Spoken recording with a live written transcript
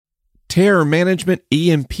terror management,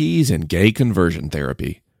 EMPs, and gay conversion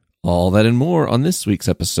therapy. All that and more on this week's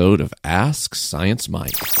episode of Ask Science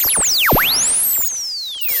Mike. You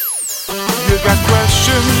got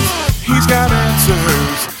questions, he's got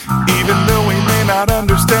answers. Even though he may not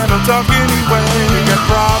understand, he'll talk anyway. You got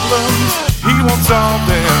problems, he won't solve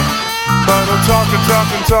them, but he'll talk and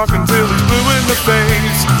talk and talk until he's blue in the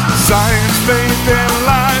face. Science, faith, and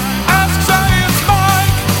life. Ask Science Mike.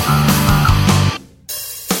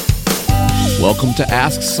 Welcome to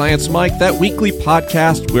Ask Science Mike, that weekly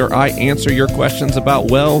podcast where I answer your questions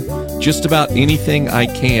about, well, just about anything I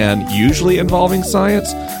can, usually involving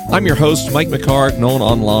science. I'm your host, Mike McHargue, known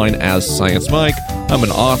online as Science Mike. I'm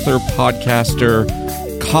an author, podcaster,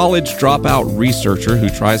 college dropout researcher who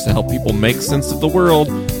tries to help people make sense of the world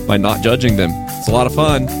by not judging them. It's a lot of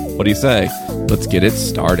fun. What do you say? Let's get it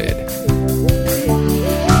started.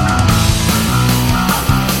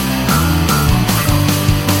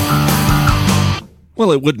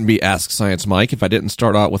 Well, it wouldn't be Ask Science Mike if I didn't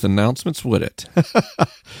start out with announcements, would it?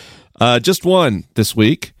 Just one this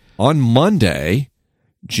week. On Monday,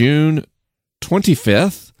 June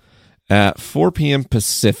 25th at 4 p.m.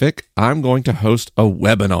 Pacific, I'm going to host a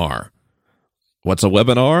webinar. What's a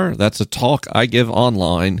webinar? That's a talk I give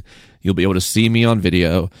online. You'll be able to see me on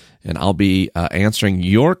video, and I'll be answering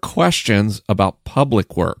your questions about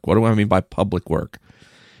public work. What do I mean by public work?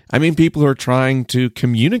 I mean people who are trying to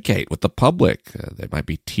communicate with the public. They might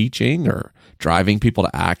be teaching or driving people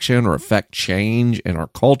to action or affect change in our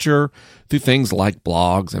culture through things like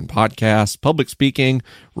blogs and podcasts, public speaking,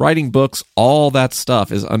 writing books. All that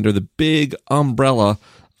stuff is under the big umbrella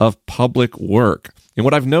of public work. And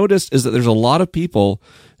what I've noticed is that there's a lot of people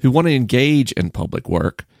who want to engage in public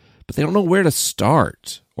work, but they don't know where to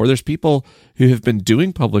start. Or there's people who have been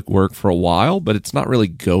doing public work for a while, but it's not really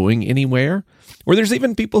going anywhere. Or there's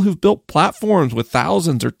even people who've built platforms with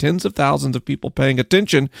thousands or tens of thousands of people paying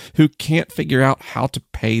attention who can't figure out how to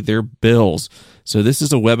pay their bills. So this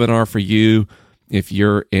is a webinar for you if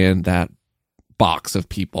you're in that box of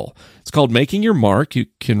people. It's called Making Your Mark. You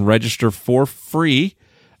can register for free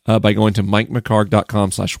by going to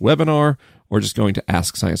mikemchargue.com/webinar or just going to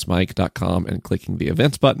AskScienceMike.com and clicking the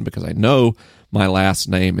events button, because I know my last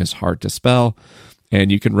name is hard to spell. And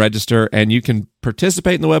you can register and you can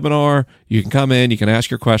participate in the webinar. You can come in, you can ask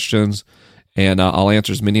your questions, and I'll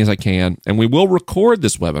answer as many as I can. And we will record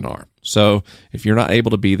this webinar. So if you're not able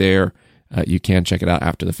to be there, you can check it out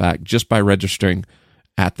after the fact just by registering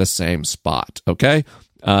at the same spot. Okay?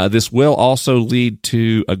 This will also lead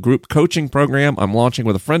to a group coaching program I'm launching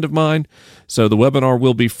with a friend of mine. So the webinar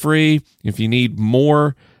will be free. If you need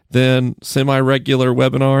more than semi-regular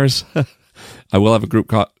webinars, I will have a group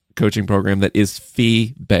coaching program that is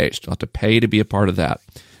fee-based. You'll have to pay to be a part of that,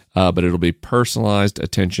 but it'll be personalized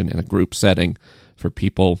attention in a group setting for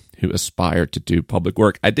people who aspire to do public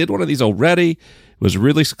work. I did one of these already. It was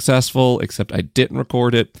really successful, except I didn't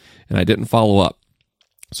record it and I didn't follow up.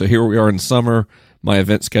 So here we are in summer. My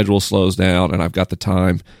event schedule slows down, and I've got the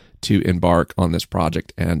time to embark on this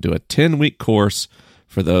project and do a 10-week course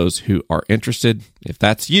for those who are interested. If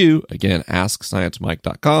that's you, again,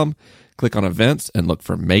 AskScienceMike.com. Click on events and look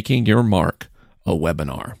for Making Your Mark, a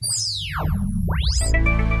webinar.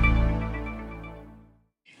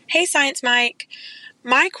 Hey, Science Mike.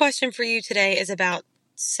 My question for you today is about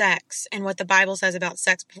sex and what the Bible says about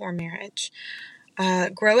sex before marriage.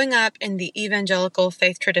 Growing up in the evangelical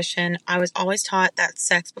faith tradition, I was always taught that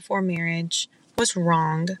sex before marriage was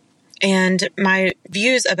wrong. And my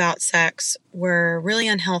views about sex were really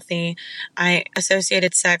unhealthy. I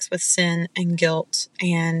associated sex with sin and guilt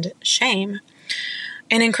and shame.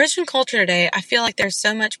 And in Christian culture today, I feel like there's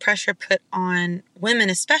so much pressure put on women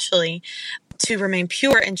especially to remain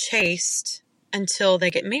pure and chaste until they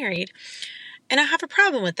get married. And I have a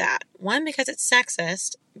problem with that. One, because it's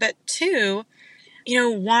sexist. But two,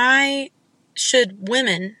 why should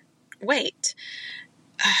women wait?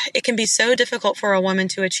 It can be so difficult for a woman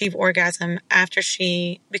to achieve orgasm after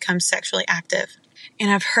she becomes sexually active.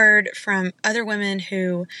 And I've heard from other women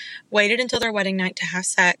who waited until their wedding night to have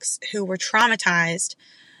sex, who were traumatized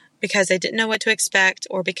because they didn't know what to expect,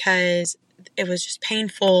 or because it was just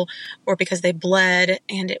painful, or because they bled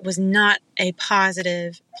and it was not a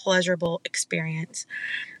positive, pleasurable experience.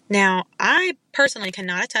 Now, I personally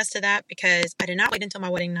cannot attest to that because I did not wait until my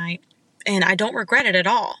wedding night, and I don't regret it at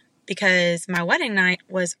all, because my wedding night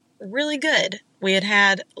was really good. We had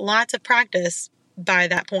had lots of practice by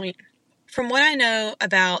that point. From what I know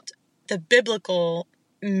about the biblical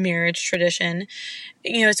marriage tradition,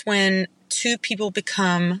 it's when two people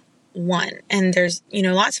become one. And there's,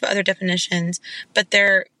 lots of other definitions, but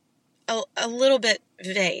they're a little bit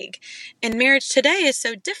vague. And marriage today is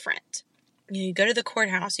so different. You go to the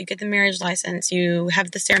courthouse, you get the marriage license, you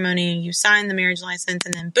have the ceremony, you sign the marriage license,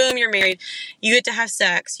 and then boom, you're married. You get to have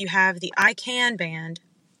sex. You have the I Can band.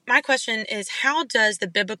 My question is, how does the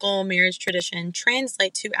biblical marriage tradition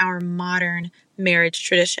translate to our modern marriage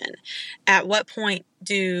tradition? At what point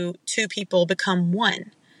do two people become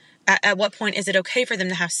one? At what point is it okay for them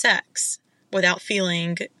to have sex without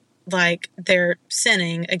feeling like they're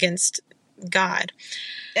sinning against God?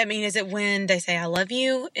 I mean, is it when they say, I love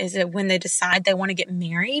you? Is it when they decide they want to get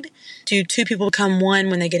married? Do two people become one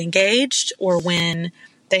when they get engaged or when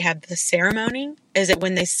they have the ceremony? Is it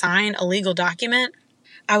when they sign a legal document?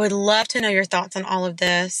 I would love to know your thoughts on all of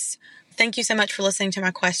this. Thank you so much for listening to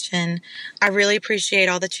my question. I really appreciate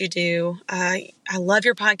all that you do. I love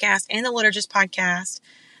your podcast and the Liturgist podcast.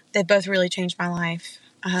 They both really changed my life.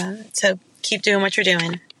 So keep doing what you're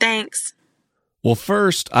doing. Thanks. Well,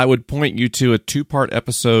 first, I would point you to a 2-part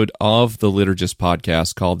episode of the Liturgist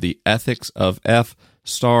podcast called The Ethics of F***ing,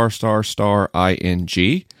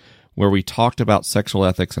 where we talked about sexual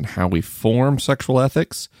ethics and how we form sexual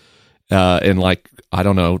ethics in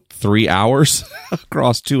 3 hours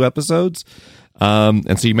across 2 episodes.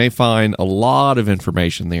 And so you may find a lot of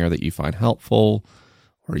information there that you find helpful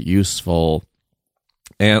or useful.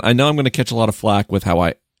 And I know I'm going to catch a lot of flack with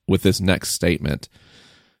with this next statement.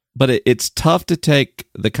 But it's tough to take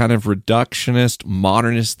the kind of reductionist,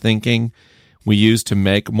 modernist thinking we use to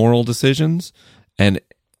make moral decisions and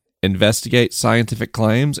investigate scientific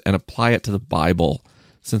claims and apply it to the Bible,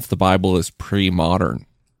 since the Bible is pre-modern.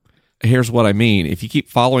 Here's what I mean. If you keep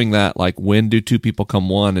following that, like when do two people come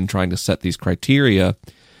one and trying to set these criteria,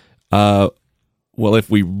 well, if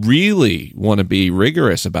we really want to be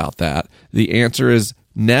rigorous about that, the answer is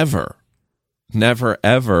never. Never,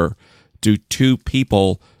 ever do two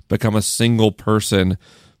people become a single person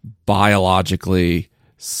biologically,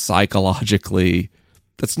 psychologically.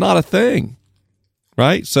 That's not a thing,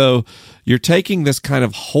 right? So you're taking this kind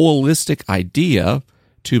of holistic idea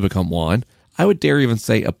to become one. I would dare even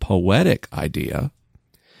say a poetic idea,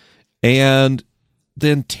 and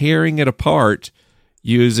then tearing it apart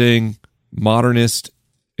using modernist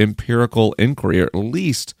empirical inquiry, or at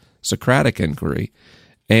least Socratic inquiry.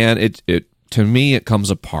 And it to me, it comes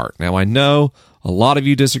apart. Now, I know a lot of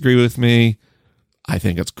you disagree with me. I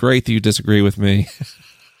think it's great that you disagree with me.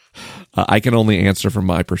 I can only answer from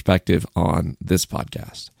my perspective on this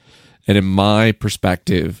podcast. And in my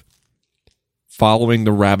perspective, following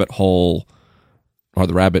the rabbit hole or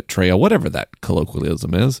the rabbit trail, whatever that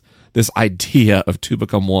colloquialism is, this idea of two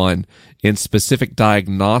become one in specific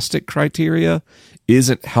diagnostic criteria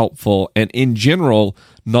isn't helpful, and in general,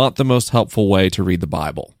 not the most helpful way to read the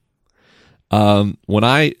Bible. When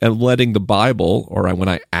I am letting the Bible, or when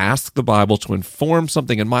I ask the Bible to inform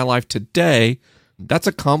something in my life today, that's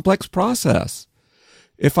a complex process.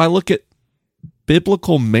 If I look at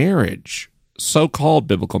biblical marriage, so-called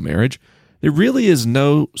biblical marriage, there really is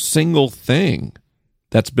no single thing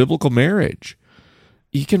that's biblical marriage.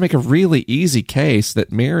 You can make a really easy case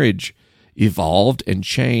that marriage evolved and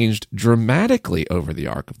changed dramatically over the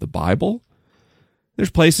arc of the Bible.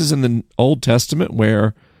 There's places in the Old Testament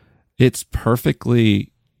where it's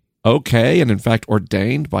perfectly okay and, in fact,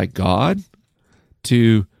 ordained by God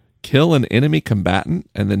to kill an enemy combatant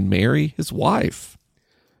and then marry his wife,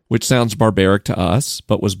 which sounds barbaric to us,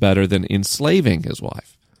 but was better than enslaving his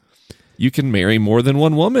wife. You can marry more than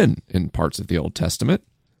one woman in parts of the Old Testament.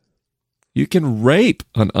 You can rape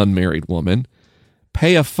an unmarried woman,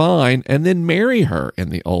 pay a fine, and then marry her in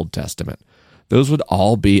the Old Testament. Those would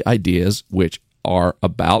all be ideas which are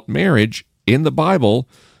about marriage in the Bible,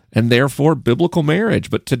 and therefore biblical marriage.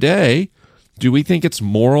 But today, do we think it's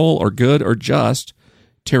moral or good or just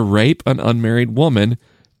to rape an unmarried woman,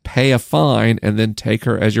 pay a fine, and then take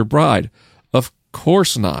her as your bride? Of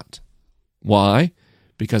course not. Why?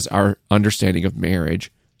 Because our understanding of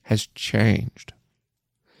marriage has changed.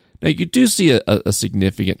 Now, you do see a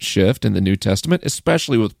significant shift in the New Testament,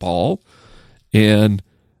 especially with Paul, in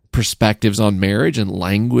perspectives on marriage and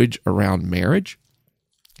language around marriage.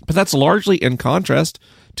 But that's largely in contrast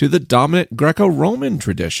to the dominant Greco-Roman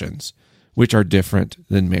traditions, which are different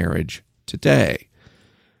than marriage today.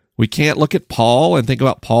 We can't look at Paul and think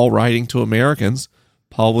about Paul writing to Americans.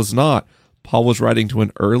 Paul was not. Paul was writing to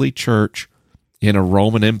an early church in a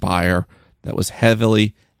Roman Empire that was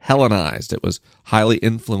heavily Hellenized. It was highly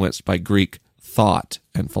influenced by Greek thought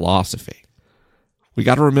and philosophy. We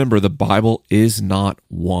got to remember the Bible is not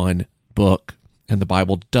one book, and the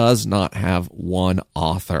Bible does not have one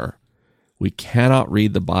author. We cannot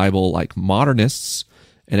read the Bible like modernists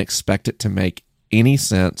and expect it to make any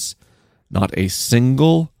sense. Not a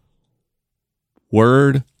single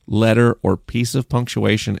word, letter, or piece of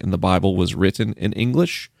punctuation in the Bible was written in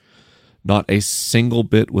English. Not a single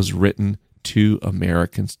bit was written to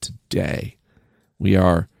Americans today. We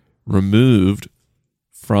are removed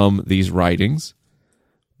from these writings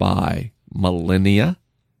by millennia,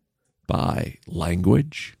 by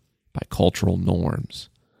language, by cultural norms.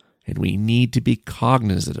 And we need to be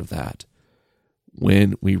cognizant of that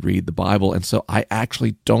when we read the Bible. And so I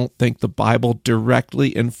actually don't think the Bible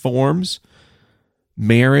directly informs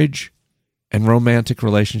marriage and romantic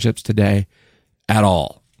relationships today at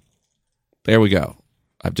all. There we go.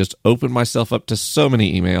 I've just opened myself up to so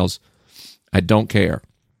many emails. I don't care.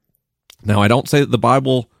 Now, I don't say that the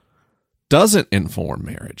Bible doesn't inform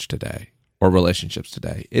marriage today or relationships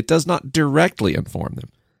today. It does not directly inform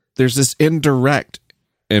them. There's this indirect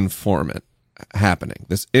informant happening,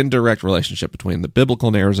 this indirect relationship between the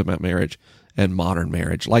biblical narratives about marriage and modern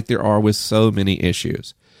marriage, like there are with so many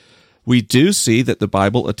issues. We do see that the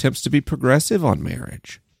Bible attempts to be progressive on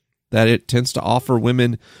marriage, that it tends to offer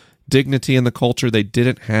women dignity in the culture they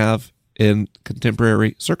didn't have in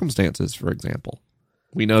contemporary circumstances, for example.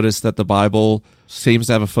 We notice that the Bible seems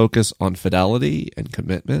to have a focus on fidelity and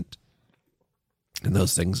commitment, and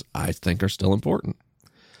those things I think are still important.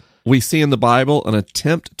 We see in the Bible an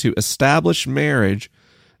attempt to establish marriage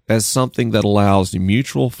as something that allows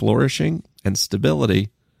mutual flourishing and stability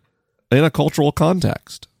in a cultural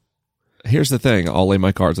context. Here's the thing, I'll lay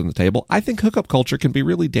my cards on the table. I think hookup culture can be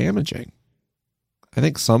really damaging. I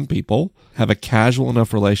think some people have a casual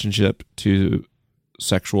enough relationship to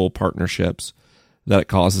sexual partnerships that it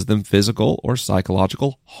causes them physical or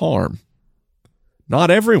psychological harm.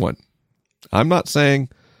 Not everyone. I'm not saying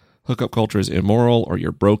hookup culture is immoral or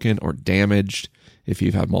you're broken or damaged if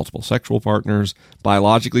you've had multiple sexual partners.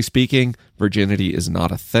 Biologically speaking, virginity is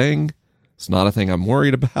not a thing. It's not a thing I'm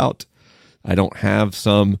worried about. I don't have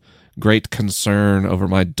some great concern over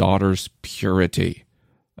my daughter's purity.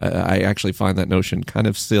 I actually find that notion kind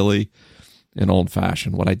of silly and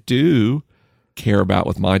old-fashioned. What I do care about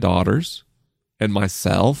with my daughters and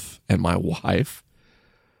myself and my wife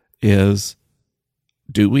is,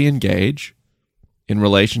 do we engage in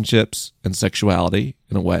relationships and sexuality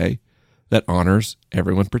in a way that honors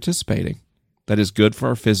everyone participating, that is good for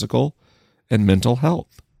our physical and mental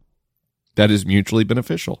health, that is mutually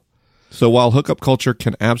beneficial? So while hookup culture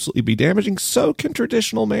can absolutely be damaging, so can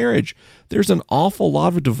traditional marriage. There's an awful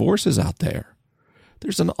lot of divorces out there.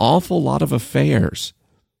 There's an awful lot of affairs.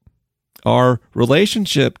 Our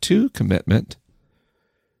relationship to commitment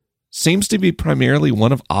seems to be primarily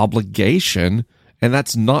one of obligation, and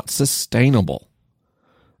that's not sustainable.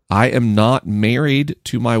 I am not married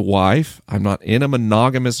to my wife. I'm not in a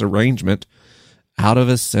monogamous arrangement out of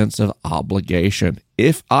a sense of obligation.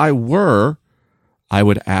 If I were, I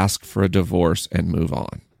would ask for a divorce and move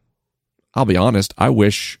on. I'll be honest, I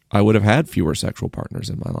wish I would have had fewer sexual partners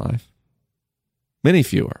in my life. Many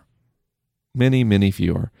fewer. Many, many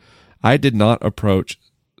fewer. I did not approach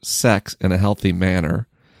sex in a healthy manner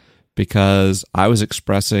because I was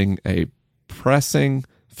expressing a pressing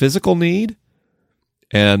physical need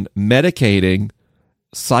and medicating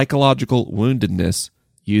psychological woundedness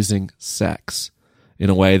using sex in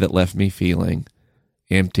a way that left me feeling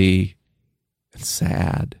empty and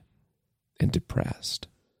sad and depressed.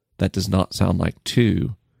 That does not sound like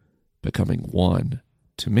two becoming one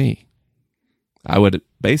to me. I would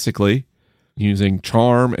basically, using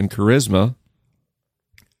charm and charisma,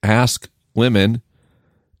 ask women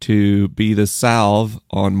to be the salve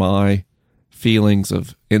on my feelings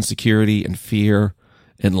of insecurity and fear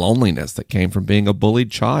and loneliness that came from being a bullied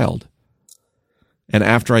child. And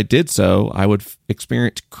after I did so, I would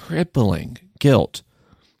experience crippling guilt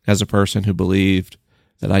as a person who believed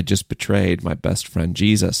that I just betrayed my best friend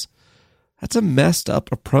Jesus. That's a messed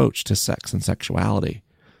up approach to sex and sexuality.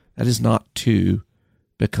 That is not two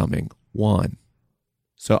becoming one.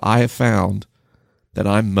 So I have found that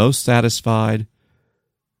I'm most satisfied,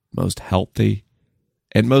 most healthy,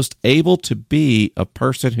 and most able to be a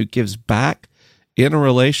person who gives back in a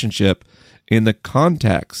relationship in the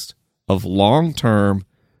context of long-term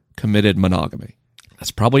committed monogamy.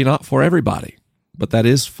 That's probably not for everybody, but that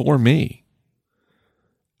is for me.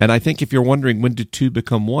 And I think if you're wondering when do two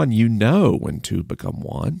become one, you know when two become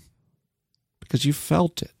one because you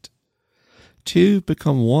felt it. Two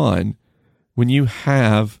become one when you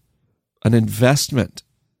have an investment,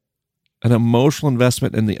 an emotional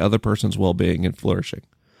investment in the other person's well-being and flourishing.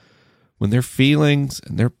 When their feelings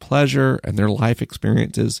and their pleasure and their life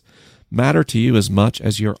experiences matter to you as much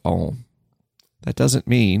as your own. That doesn't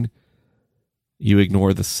mean you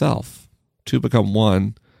ignore the self. Two become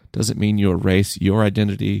one doesn't mean you erase your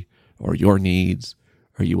identity or your needs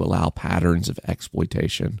or you allow patterns of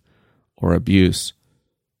exploitation or abuse,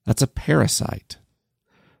 that's a parasite,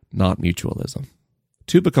 not mutualism.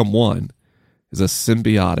 Two become one is a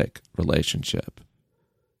symbiotic relationship.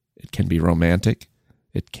 It can be romantic,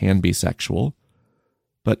 it can be sexual,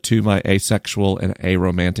 but to my asexual and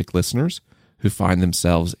aromantic listeners who find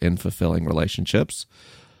themselves in fulfilling relationships,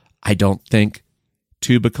 I don't think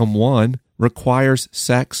two become one requires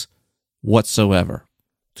sex whatsoever.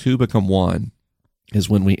 Two become one is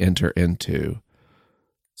when we enter into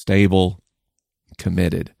stable,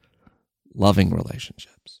 committed, loving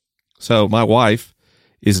relationships. So my wife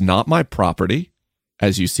is not my property,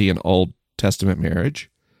 as you see in Old Testament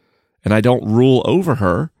marriage, and I don't rule over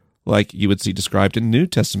her like you would see described in New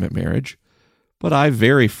Testament marriage, but I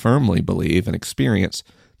very firmly believe and experience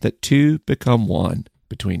that two become one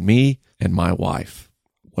between me and my wife.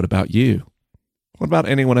 What about you? What about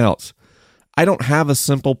anyone else? I don't have a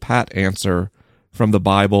simple pat answer from the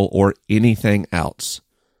Bible or anything else.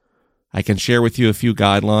 I can share with you a few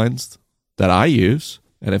guidelines that I use,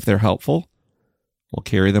 and if they're helpful, we'll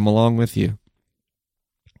carry them along with you.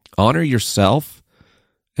 Honor yourself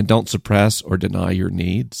and don't suppress or deny your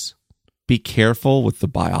needs. Be careful with the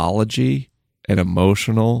biology and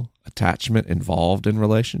emotional attachment involved in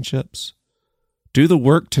relationships. Do the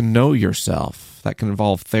work to know yourself. That can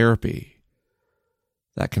involve therapy.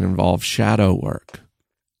 That can involve shadow work.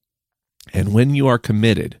 And when you are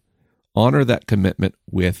committed, honor that commitment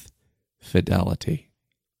with fidelity.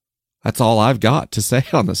 That's all I've got to say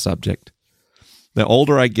on the subject. The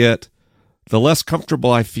older I get, the less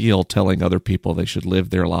comfortable I feel telling other people they should live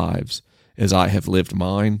their lives as I have lived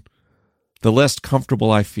mine. The less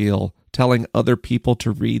comfortable I feel telling other people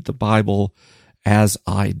to read the Bible as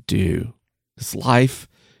I do. This life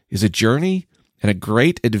is a journey and a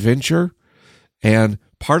great adventure, and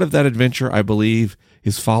part of that adventure, I believe,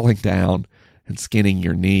 is falling down and skinning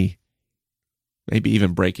your knee, maybe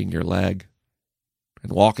even breaking your leg,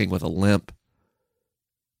 and walking with a limp,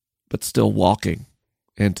 but still walking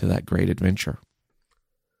into that great adventure.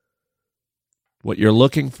 What you're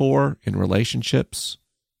looking for in relationships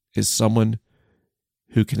is someone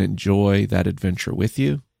who can enjoy that adventure with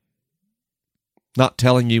you, not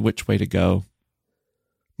telling you which way to go,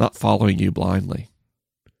 not following you blindly,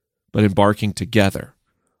 but embarking together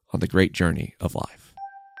on the great journey of life.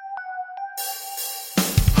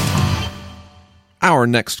 Our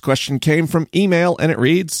next question came from email, and it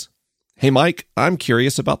reads, "Hey Mike, I'm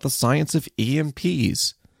curious about the science of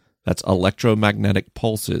EMPs. That's electromagnetic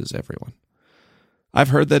pulses, everyone. I've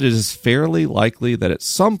heard that it is fairly likely that at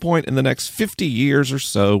some point in the next 50 years or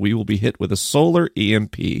so, we will be hit with a solar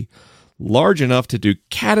EMP large enough to do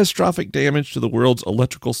catastrophic damage to the world's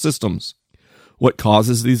electrical systems. What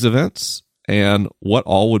causes these events, and what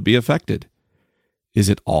all would be affected? Is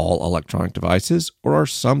it all electronic devices, or are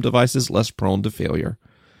some devices less prone to failure?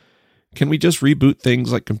 Can we just reboot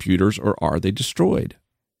things like computers, or are they destroyed?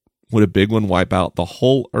 Would a big one wipe out the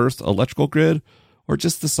whole Earth electrical grid, or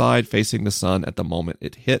just the side facing the sun at the moment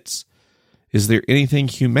it hits? Is there anything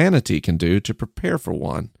humanity can do to prepare for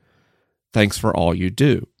one? Thanks for all you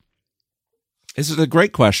do." This is a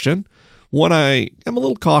great question, one I am a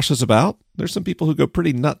little cautious about. There's some people who go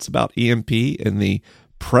pretty nuts about EMP in the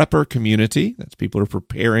prepper community. That's people who are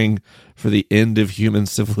preparing for the end of human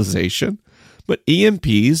civilization. But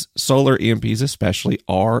EMPs, solar EMPs especially,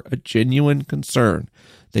 are a genuine concern.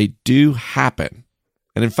 They do happen.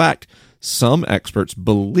 And in fact, some experts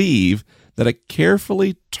believe that a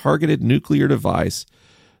carefully targeted nuclear device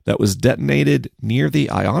that was detonated near the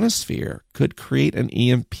ionosphere could create an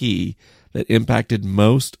EMP that impacted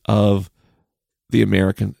most of the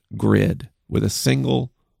American grid with a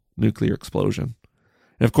single nuclear explosion.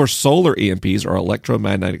 And of course, solar EMPs are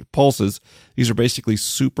electromagnetic pulses. These are basically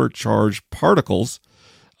supercharged particles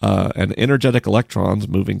and energetic electrons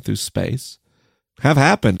moving through space. Have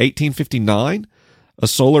happened. 1859, a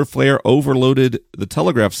solar flare overloaded the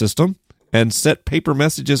telegraph system and set paper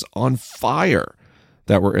messages on fire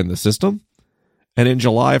that were in the system. And in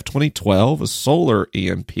July of 2012, a solar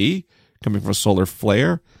EMP coming from a solar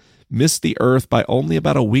flare missed the Earth by only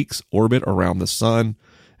about a week's orbit around the sun,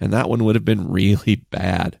 and that one would have been really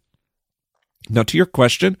bad. Now, to your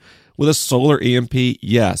question, with a solar EMP,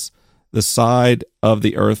 yes, the side of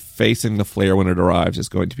the Earth facing the flare when it arrives is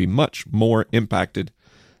going to be much more impacted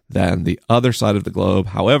than the other side of the globe.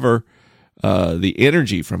 However, the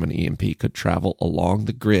energy from an EMP could travel along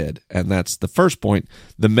the grid, and that's the first point.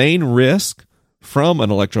 The main risk from an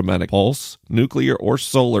electromagnetic pulse, nuclear or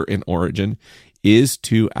solar in origin, is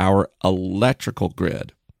to our electrical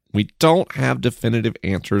grid. We don't have definitive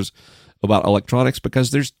answers about electronics because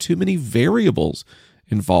there's too many variables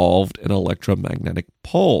involved in electromagnetic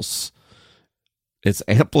pulse, its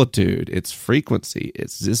amplitude, its frequency,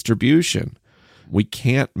 its distribution. We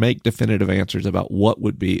can't make definitive answers about what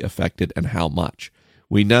would be affected and how much.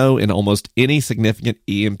 We know in almost any significant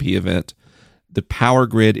EMP event, the power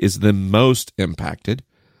grid is the most impacted.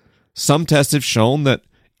 Some tests have shown that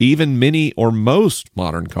even many or most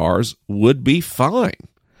modern cars would be fine.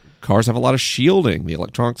 Cars have a lot of shielding. The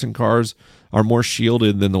electronics in cars are more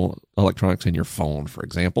shielded than the electronics in your phone, for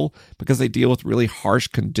example, because they deal with really harsh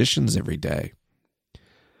conditions every day.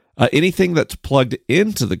 Anything that's plugged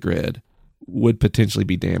into the grid would potentially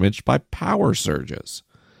be damaged by power surges.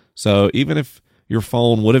 So even if your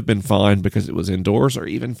phone would have been fine because it was indoors, or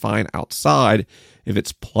even fine outside, if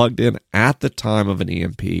it's plugged in at the time of an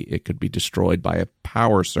EMP, it could be destroyed by a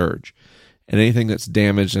power surge. And anything that's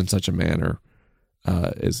damaged in such a manner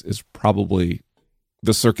is probably,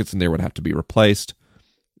 the circuits in there would have to be replaced.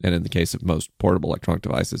 And in the case of most portable electronic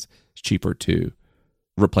devices, it's cheaper to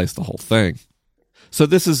replace the whole thing. So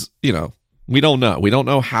this is, we don't know. We don't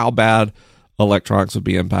know how bad electronics would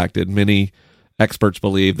be impacted. Many experts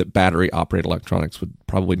believe that battery-operated electronics would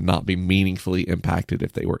probably not be meaningfully impacted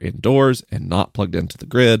if they were indoors and not plugged into the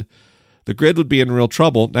grid. The grid would be in real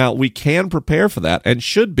trouble. Now, we can prepare for that and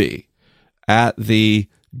should be at the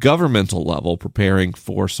governmental level preparing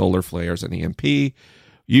for solar flares and EMP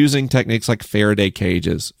using techniques like Faraday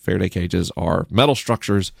cages. Faraday cages are metal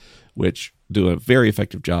structures which do a very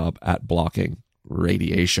effective job at blocking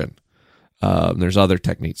radiation. There's other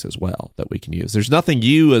techniques as well that we can use. There's nothing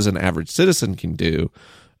you as an average citizen can do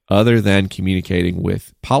other than communicating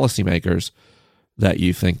with policymakers that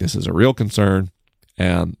you think this is a real concern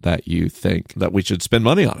and that you think that we should spend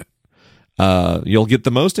money on it. You'll get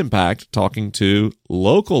the most impact talking to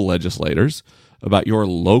local legislators about your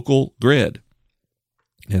local grid.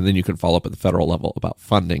 And then you can follow up at the federal level about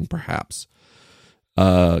funding, perhaps.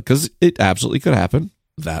 Because it absolutely could happen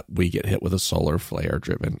that we get hit with a solar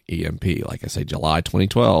flare-driven EMP. Like I say, July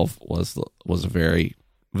 2012 was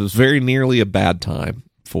very nearly a bad time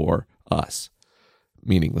for us,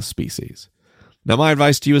 meaning the species. Now, my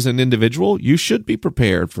advice to you as an individual, you should be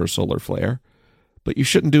prepared for a solar flare, but you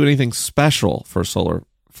shouldn't do anything special for a solar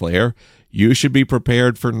flare. You should be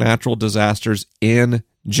prepared for natural disasters in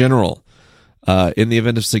general. In the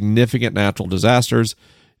event of significant natural disasters,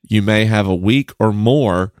 you may have a week or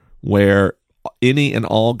more where any and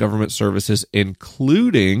all government services,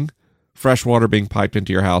 including fresh water being piped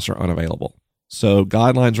into your house, are unavailable. So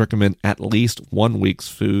guidelines recommend at least 1 week's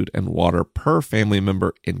food and water per family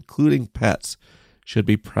member, including pets, should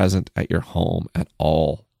be present at your home at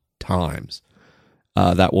all times.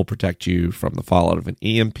 That will protect you from the fallout of an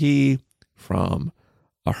EMP, from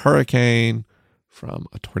a hurricane, from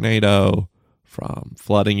a tornado, from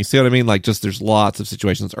flooding. You see what I mean? Like, just there's lots of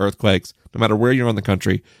situations, earthquakes. No matter where you're in the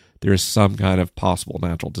country, there is some kind of possible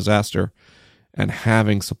natural disaster. And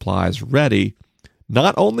having supplies ready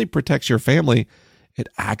not only protects your family, it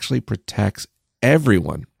actually protects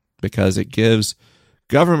everyone, because it gives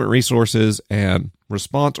government resources and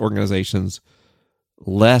response organizations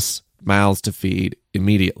less mouths to feed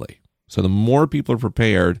immediately. So the more people are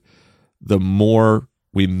prepared, the more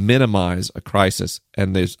we minimize a crisis.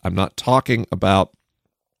 And I'm not talking about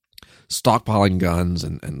stockpiling guns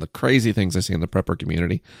and the crazy things I see in the prepper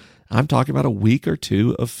community. I'm talking about a week or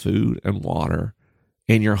two of food and water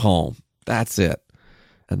in your home. That's it.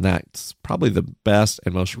 And that's probably the best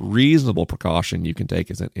and most reasonable precaution you can take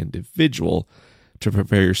as an individual to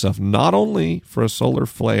prepare yourself not only for a solar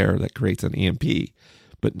flare that creates an EMP,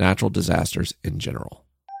 but natural disasters in general.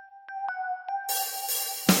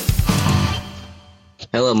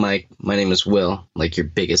 Hello, Mike. My name is Will, like your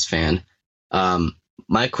biggest fan.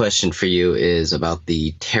 My question for you is about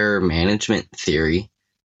the terror management theory.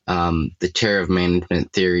 The terror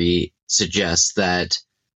management theory suggests that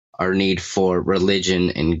our need for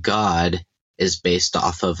religion and God is based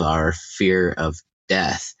off of our fear of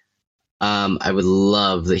death. I would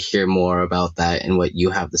love to hear more about that and what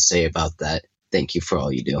you have to say about that. Thank you for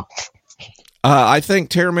all you do. I think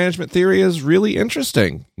terror management theory is really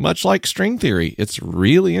interesting. Much like string theory, it's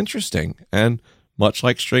really interesting. And much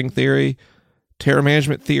like string theory, terror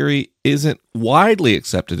management theory isn't widely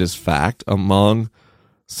accepted as fact among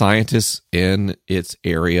scientists in its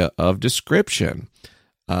area of description.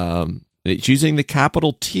 It's using the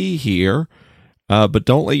capital T here, but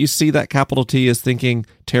don't let you see that capital T as thinking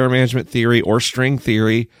terror management theory or string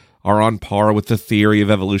theory are on par with the theory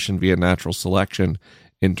of evolution via natural selection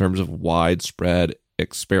in terms of widespread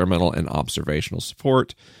experimental and observational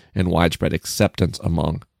support and widespread acceptance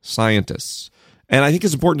among scientists. And I think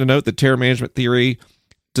it's important to note that terror management theory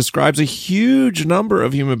describes a huge number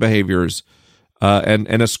of human behaviors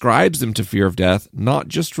and ascribes them to fear of death, not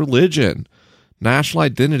just religion, national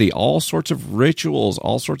identity, all sorts of rituals,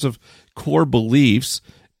 all sorts of core beliefs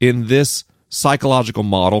in this psychological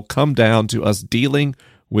model come down to us dealing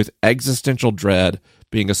with existential dread,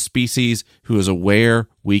 being a species who is aware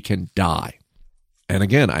we can die. And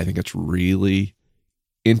again, I think it's really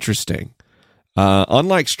interesting.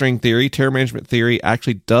 Unlike string theory, terror management theory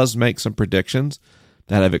actually does make some predictions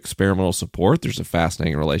that have experimental support. There's a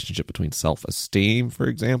fascinating relationship between self-esteem, for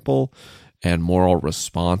example, and moral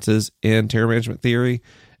responses in terror management theory,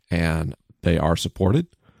 and they are supported.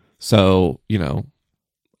 So,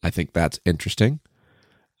 I think that's interesting.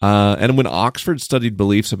 And when Oxford studied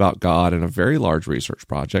beliefs about God in a very large research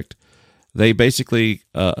project, they basically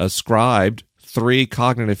ascribed 3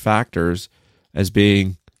 cognitive factors as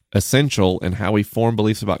being essential in how we form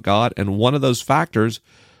beliefs about God. And one of those factors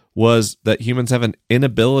was that humans have an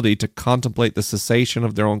inability to contemplate the cessation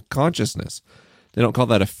of their own consciousness. They don't call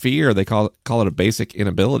that a fear. They call it a basic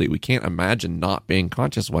inability. We can't imagine not being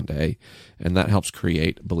conscious one day, and that helps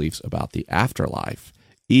create beliefs about the afterlife,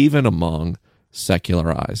 even among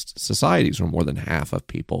secularized societies where more than half of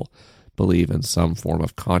people believe in some form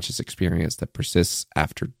of conscious experience that persists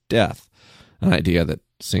after death, an idea that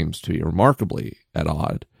seems to be remarkably at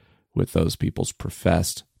odds with those people's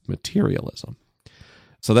professed materialism.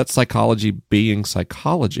 So that's psychology being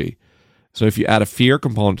psychology. So if you add a fear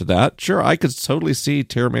component to that, sure, I could totally see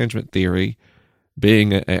terror management theory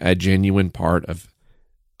being a genuine part of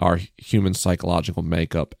our human psychological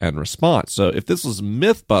makeup and response. So if this was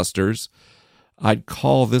Mythbusters, I'd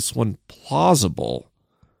call this one plausible,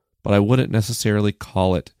 but I wouldn't necessarily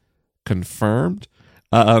call it confirmed.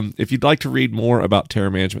 If you'd like to read more about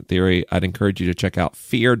terror management theory, I'd encourage you to check out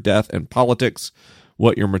Fear, Death, and Politics,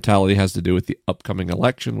 What Your Mortality Has to Do with the Upcoming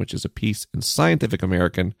Election, which is a piece in Scientific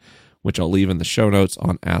American, which I'll leave in the show notes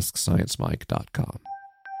on AskScienceMike.com.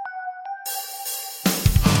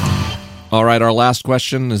 All right, our last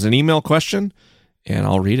question is an email question, and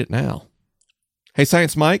I'll read it now. Hey,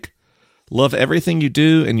 Science Mike. Love everything you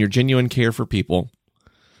do and your genuine care for people.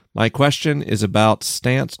 My question is about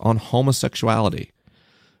stance on homosexuality.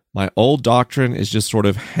 My old doctrine is just sort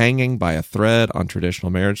of hanging by a thread on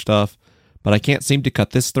traditional marriage stuff, but I can't seem to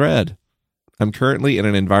cut this thread. I'm currently in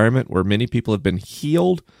an environment where many people have been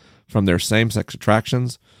healed from their same-sex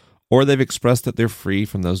attractions, or they've expressed that they're free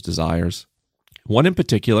from those desires. One in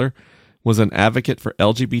particular was an advocate for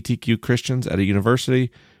LGBTQ Christians at a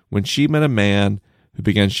university when she met a man who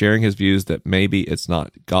began sharing his views that maybe it's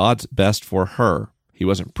not God's best for her. He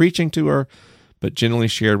wasn't preaching to her, but genuinely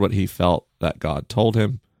shared what he felt that God told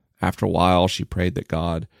him. After a while, she prayed that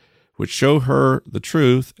God would show her the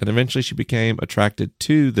truth, and eventually she became attracted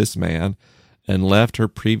to this man and left her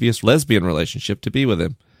previous lesbian relationship to be with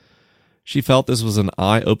him. She felt this was an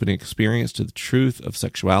eye-opening experience to the truth of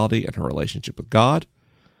sexuality and her relationship with God.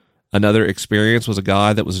 Another experience was a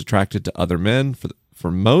guy that was attracted to other men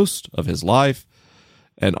for most of his life,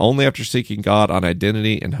 and only after seeking God on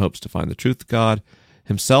identity and hopes to find the truth of God,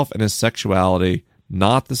 himself and his sexuality,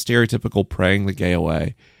 not the stereotypical praying the gay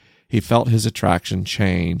away, he felt his attraction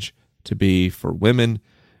change to be for women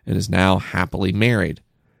and is now happily married.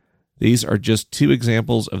 These are just 2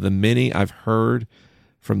 examples of the many I've heard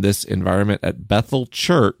from this environment at Bethel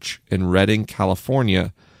Church in Redding,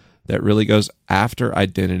 California, that really goes after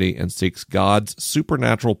identity and seeks God's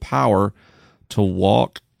supernatural power to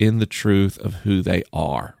walk in the truth of who they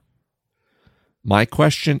are. My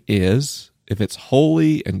question is, if it's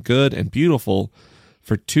holy and good and beautiful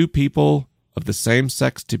for 2 people of the same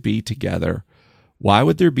sex to be together, why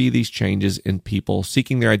would there be these changes in people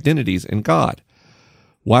seeking their identities in God?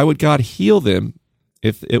 Why would God heal them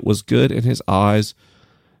if it was good in his eyes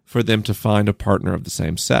for them to find a partner of the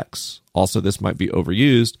same sex? Also, this might be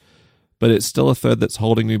overused, but it's still a thread that's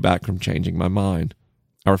holding me back from changing my mind.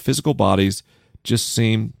 Our physical bodies just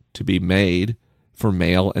seem to be made for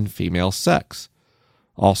male and female sex.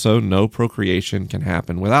 Also, no procreation can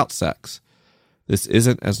happen without sex. This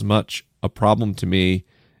isn't as much a problem to me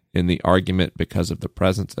in the argument because of the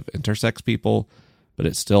presence of intersex people, but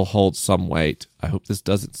it still holds some weight. I hope this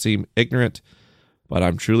doesn't seem ignorant, but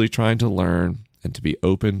I'm truly trying to learn and to be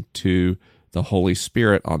open to the Holy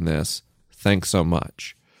Spirit on this. Thanks so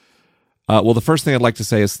much. Well, the first thing I'd like to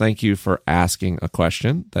say is thank you for asking a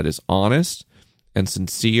question that is honest and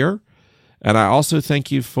sincere. And I also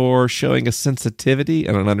thank you for showing a sensitivity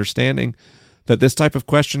and an understanding that this type of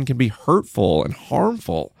question can be hurtful and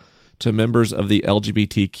harmful to members of the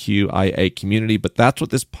LGBTQIA community. But that's what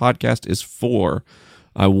this podcast is for.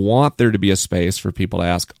 I want there to be a space for people to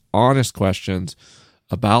ask honest questions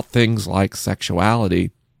about things like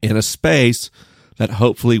sexuality in a space that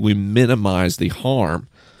hopefully we minimize the harm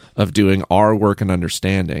of doing our work and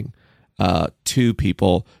understanding to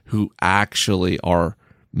people who actually are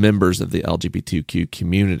members of the LGBTQ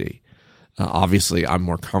community. Obviously, I'm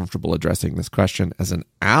more comfortable addressing this question as an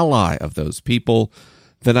ally of those people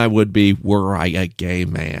than I would be were I a gay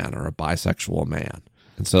man or a bisexual man.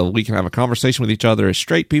 And so we can have a conversation with each other as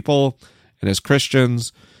straight people and as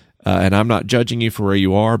Christians, and I'm not judging you for where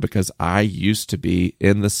you are because I used to be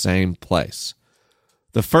in the same place.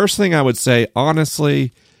 The first thing I would say,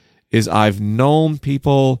 honestly, is I've known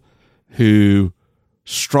people who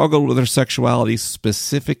struggled with their sexuality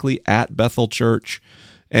specifically at Bethel Church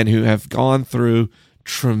and who have gone through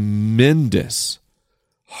tremendous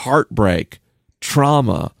heartbreak,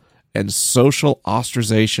 trauma, and social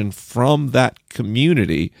ostracization from that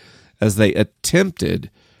community as they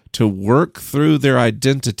attempted to work through their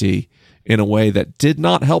identity in a way that did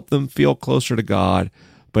not help them feel closer to God,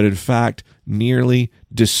 but in fact nearly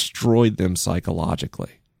destroyed them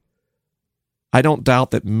psychologically. I don't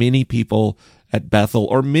doubt that many people at Bethel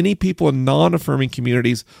or many people in non-affirming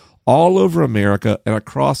communities all over America and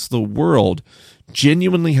across the world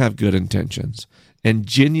genuinely have good intentions and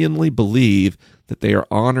genuinely believe that they are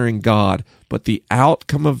honoring God, but the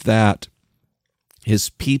outcome of that is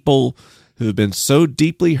people who have been so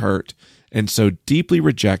deeply hurt and so deeply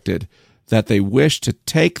rejected that they wish to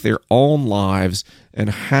take their own lives. And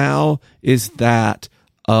how is that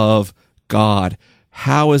of God?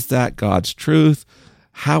 How is that God's truth?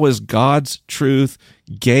 How is God's truth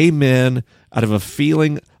gay men out of a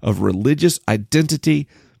feeling of religious identity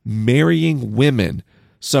marrying women,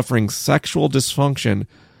 suffering sexual dysfunction,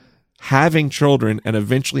 having children, and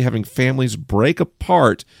eventually having families break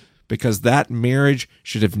apart because that marriage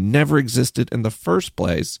should have never existed in the first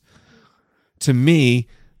place? To me,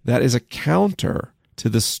 that is a counter to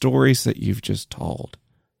the stories that you've just told.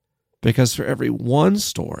 Because for every one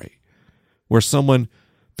story where someone,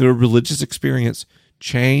 through a religious experience,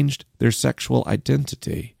 changed their sexual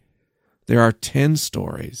identity, there are 10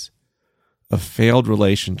 stories of failed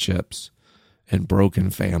relationships and broken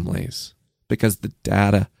families, because the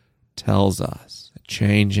data tells us that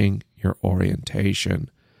changing your orientation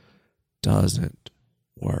doesn't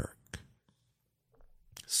work.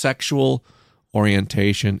 Sexual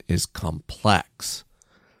orientation is complex,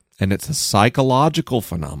 and it's a psychological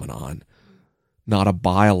phenomenon, not a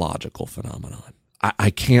biological phenomenon.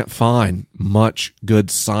 I can't find much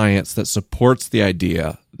good science that supports the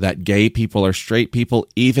idea that gay people or straight people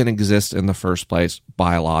even exist in the first place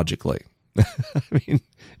biologically. I mean,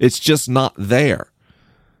 it's just not there.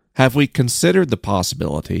 Have we considered the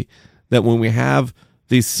possibility that when we have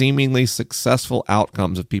these seemingly successful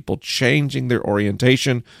outcomes of people changing their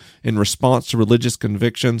orientation in response to religious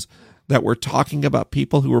convictions, that we're talking about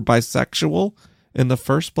people who were bisexual in the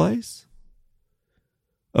first place?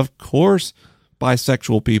 Of course,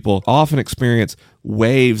 bisexual people often experience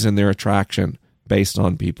waves in their attraction based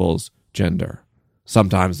on people's gender.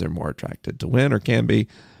 Sometimes they're more attracted to men, or can be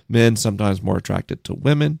men, sometimes more attracted to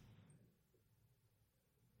women.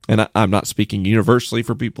 And I'm not speaking universally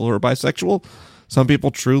for people who are bisexual. Some people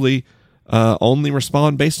truly only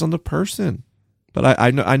respond based on the person. But I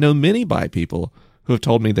know many bi people who have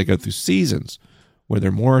told me they go through seasons where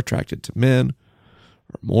they're more attracted to men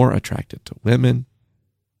or more attracted to women.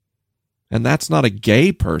 And that's not a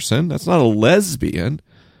gay person. That's not a lesbian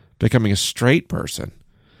becoming a straight person.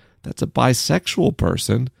 That's a bisexual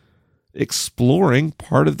person exploring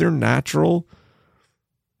part of their natural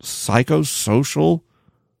psychosocial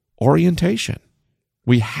orientation.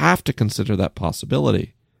 We have to consider that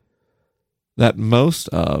possibility that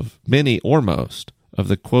many or most of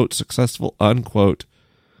the quote successful unquote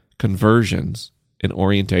conversions in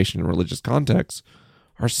orientation and religious contexts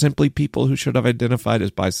are simply people who should have identified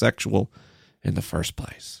as bisexual in the first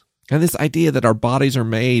place. And this idea that our bodies are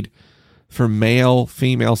made for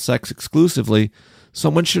male-female sex exclusively,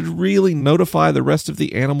 someone should really notify the rest of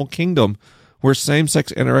the animal kingdom where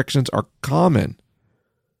same-sex interactions are common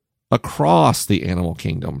across the animal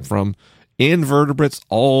kingdom, from invertebrates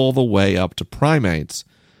all the way up to primates.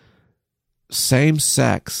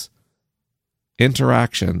 Same-sex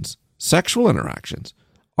interactions, sexual interactions,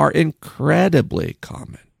 are incredibly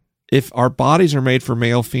common. If our bodies are made for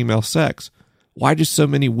male-female sex, why do so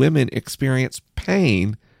many women experience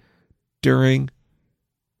pain during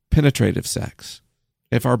penetrative sex?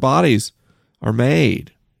 If our bodies are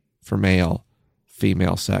made for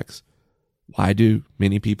male-female sex, why do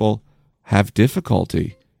many people have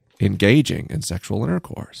difficulty engaging in sexual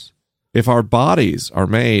intercourse? If our bodies are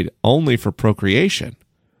made only for procreation,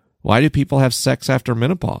 why do people have sex after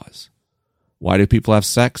menopause? Why do people have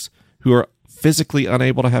sex who are physically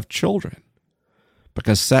unable to have children?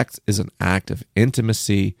 because sex is an act of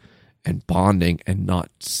intimacy and bonding and not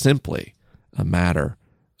simply a matter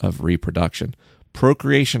of reproduction.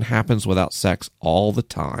 Procreation happens without sex all the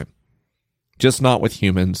time, just not with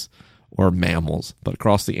humans or mammals, but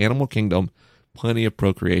across the animal kingdom, plenty of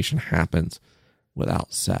procreation happens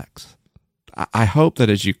without sex. I hope that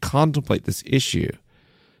as you contemplate this issue,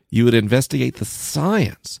 you would investigate the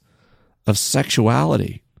science of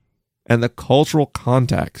sexuality and the cultural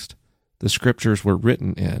context the scriptures were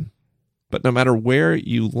written in. But no matter where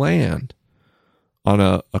you land on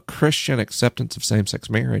a Christian acceptance of same-sex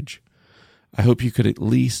marriage, I hope you could at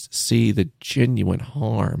least see the genuine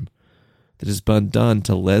harm that has been done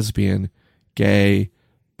to lesbian, gay,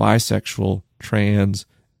 bisexual, trans,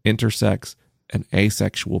 intersex, and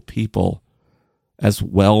asexual people as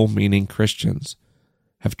well-meaning Christians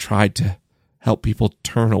have tried to help people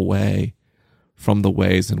turn away from the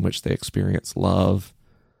ways in which they experience love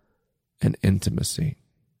and intimacy.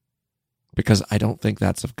 Because I don't think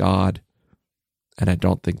that's of God, and I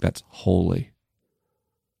don't think that's holy.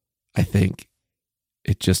 I think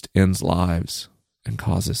it just ends lives and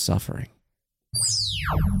causes suffering.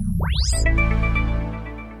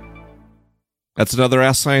 That's another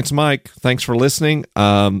Ask Science Mike. Thanks for listening.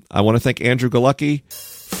 I want to thank Andrew Galucki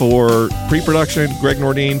for pre-production, Greg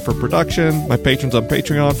Nordine for production, my patrons on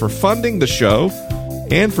Patreon for funding the show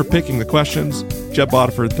and for picking the questions. Jeb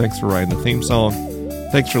Bodiford, thanks for writing the theme song.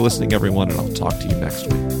 Thanks for listening, everyone, and I'll talk to you next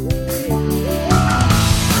week.